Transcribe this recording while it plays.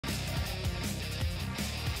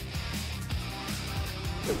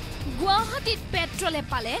গুৱাহাটীত পেট্ৰলে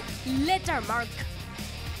পালে letter mark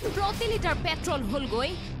প্ৰতি লিটাৰ পেট্ৰল হলগৈ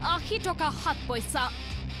 ৮০ টকা ৭ পইচা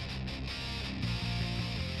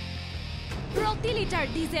প্ৰতি লিটাৰ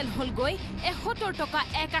ডিজেল হলগৈ ৭১ টকা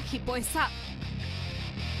 ৮১ পইচা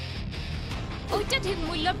অত্যাধিক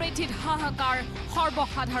মূল্য বৃদ্ধিত হাহাকাৰ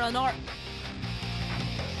সৰ্বসাধাৰণৰ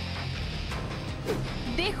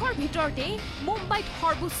দেশৰ ভিতৰতে মুম্বাইত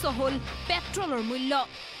সৰ্বোচ্চ হল পেট্ৰলৰ মূল্য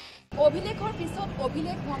অভিলেখৰ পিছত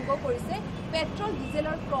অভিলেখ ভংগ কৰিছে পেট্ৰল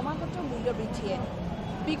ডিজেলৰ ক্ৰমাগত মূল্য বৃদ্ধিয়ে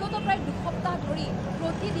বিগত প্ৰায় দুসপ্তাহ ধৰি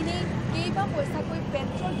প্ৰতিদিনেই কেইবা পইচাকৈ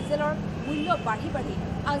পেট্ৰল ডিজেলৰ মূল্য বাঢ়ি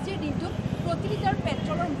আজিৰ দিনটোত প্ৰতি লিটাৰ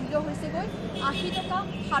পেট্ৰলৰ মূল্য হৈছেগৈ ৮০ টকা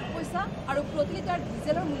 ৭ পইচা আৰু প্ৰতি লিটাৰ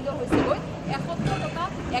ডিজেলৰ মূল্য হৈছেগৈ ৭১ টকা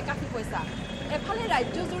 ৮১ পইচা এফালে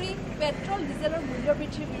ৰাজ্যজুৰি পেট্ৰল ডিজেলৰ মূল্য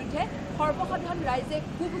বৃদ্ধিৰ বিৰুদ্ধে সৰ্বসাধাৰণ ৰাইজে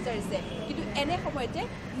ক্ষোভ উজাৰিছে কিন্তু এনে সময়তে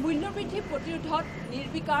মূল্য বৃদ্ধি প্ৰতিৰোধত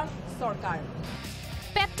নিৰ্বিকাৰ চৰকাৰ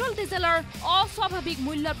পেট্ৰল ডিজেলৰ অস্বাভাৱিক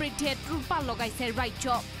মূল্য বৃদ্ধিয়ে ত্ৰোপাল লগাইছে ৰাজ্য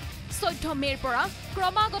 ১৪ মেৰ পৰা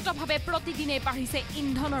ক্ৰমাগতভাৱে প্ৰতিদিনে বাঢ়িছে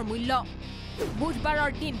ইন্ধনৰ মূল্য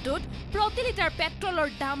বুধবাৰৰ দিনটোত প্ৰতি লিটাৰ পেট্ৰলৰ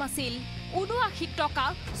দাম আছিল ৭৯ টকা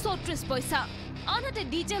 ৩৪ পইচা আনহাতে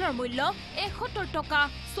ডিজেলৰ মূল্য ৭১ টকা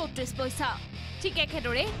 ৩৪ পইচা ঠিক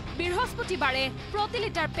একেদৰে বৃহস্পতিবাৰে প্ৰতি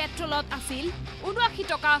লিটাৰ পেট্ৰলত আছিল ৭৯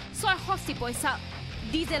 টকা ৬৬ পইচা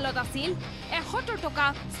ডিজেলত আছিল ৭১ টকা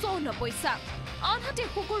 ৫৪ পইচা আনহাতে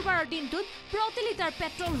শুকুৰবাৰৰ দিনটোত প্ৰতি লিটাৰ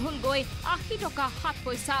পেট্ৰল হলগৈ ৮০ টকা ৭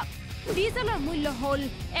 পইচা ডিজেলৰ মূল্য হল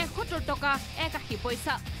 ৭১ টকা ৮১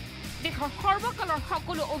 পইচা দেশৰ সৰ্বকালৰ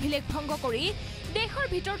সকলো অভিলেখ ভংগ কৰি দেশৰ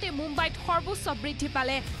ভিতৰতে মুম্বাইত সৰ্বোচ্চ বৃদ্ধি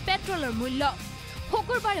পালে পেট্ৰলৰ মূল্য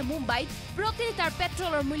শুকুৰবাৰে মুম্বাইত প্ৰতি লিটাৰ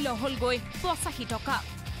পেট্ৰলৰ মূল্য হলগৈ ৮৫ টকা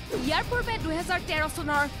ইয়াৰ পূৰ্বে ২০১৩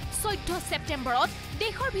 চনৰ ১৪ ছেপ্টেম্বৰত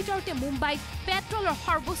দেশৰ ভিতৰতে মুম্বাইত পেট্ৰলৰ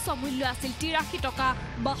সৰ্বোচ্চ মূল্য আছিল ৮৩ টকা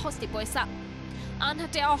 ৬২ পইচা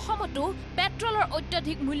আনহাতে অসমতো পেট্ৰলৰ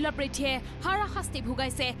অত্যাধিক মূল্য বৃদ্ধিয়ে হাৰাশাস্তি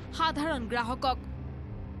ভুগাইছে সাধাৰণ গ্ৰাহকক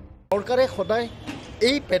চৰকাৰে সদায়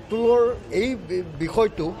এই পেট্ৰলৰ এই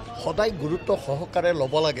বিষয়টো সদায় গুৰুত্ব সহকাৰে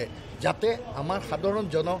ল'ব লাগে যাতে আমাৰ সাধাৰণ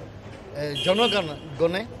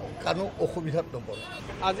জনগণে কানো অসুবিধাত নপৰে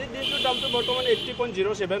আজিৰ দিনটোৰ দামটো বৰ্তমান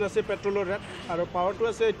 80.07 আছে পেট্ৰলৰ ৰেট আৰু পাৱাৰটো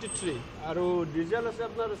আছে 83 আৰু ডিজেল আছে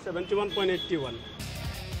আপোনাৰ 71.81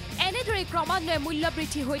 এনেদৰে ক্ৰমান্বয়ে মূল্য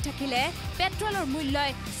বৃদ্ধি হৈ থাকিলে পেট্ৰলৰ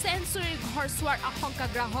মূল্যই চেঞ্চুৰীৰ ঘৰ চোৱাৰ আশংকা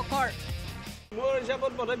গ্ৰাহকৰ মোৰ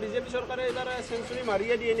হিচাপত বোধহয় বিজেপি চৰকাৰে এইবাৰ চেঞ্চুৰী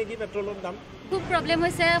মাৰিয়ে দিয়ে নেকি পেট্ৰলৰ দাম খুব প্ৰব্লেম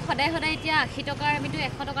হৈছে সদায় এতিয়া ৮০ টকাৰ আমিতো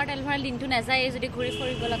 ১০০ টকাৰ তেল ভৰাই দিনটো নাযায় যদি ঘূৰি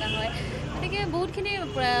ফুৰিব লগা হয় গতিকে বহুতখিনি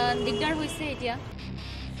দিগদাৰ হৈছে এতিয়া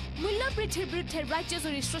মূল্য বৃদ্ধিৰ বিৰুদ্ধে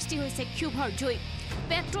ৰাজ্যজুৰি সৃষ্টি হৈছে ক্ষোভৰ জুই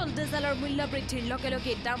পেট্ৰল ডিজেলৰ মূল্য বৃদ্ধিৰ লগে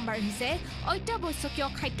লগে দাম বাঢ়িছে অত্যাৱশ্যকীয়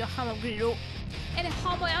খাদ্য সামগ্ৰীৰো এনে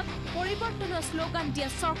সময়ত পৰিৱৰ্তনৰ শ্লোগান দিয়া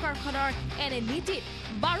চৰকাৰখনৰ এনে নীতিত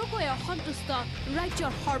বাৰুকৈ অসন্তুষ্ট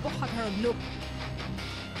ৰাজ্যৰ সৰ্বসাধাৰণ লোক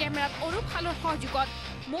কেমেৰাত অনুপ হালৰ সহযোগত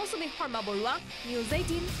মৌচুমী Sharma Barua news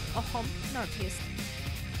 ১৮ Assam north east